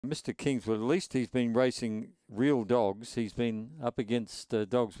Mr. Kingswood, at least he's been racing real dogs. He's been up against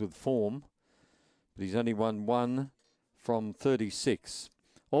dogs with form, but he's only won 1 from 36.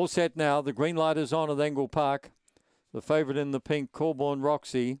 All set now. The green light is on at Angle Park. The favourite in the pink, Corborn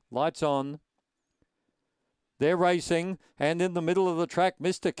Roxy. Lights on. They're racing, and in the middle of the track,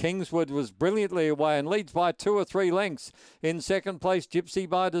 Mr. Kingswood was brilliantly away and leads by 2 or 3 lengths. In second place, Gypsy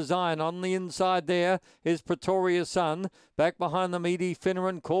by Design. On the inside there is Pretoria Sun. Back behind them, Edie Finner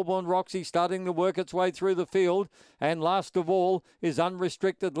and Corborn Roxy starting to work its way through the field. And last of all is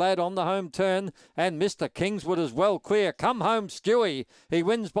Unrestricted Lad on the home turn. And Mr. Kingswood is well clear. Come home, Stewie. He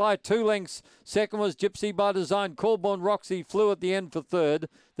wins by 2 lengths. Second was Gypsy by Design. Corborn Roxy flew at the end for third.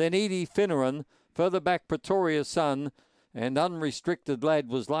 Then Edie Finneran. Further back, Pretoria Sun, and Unrestricted Lad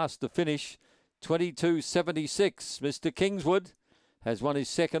was last to finish. 22.76. Mr. Kingswood has won his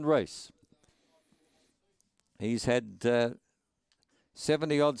second race. He's had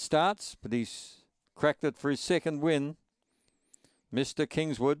 70-odd starts, but he's cracked it for his second win. Mr.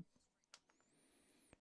 Kingswood.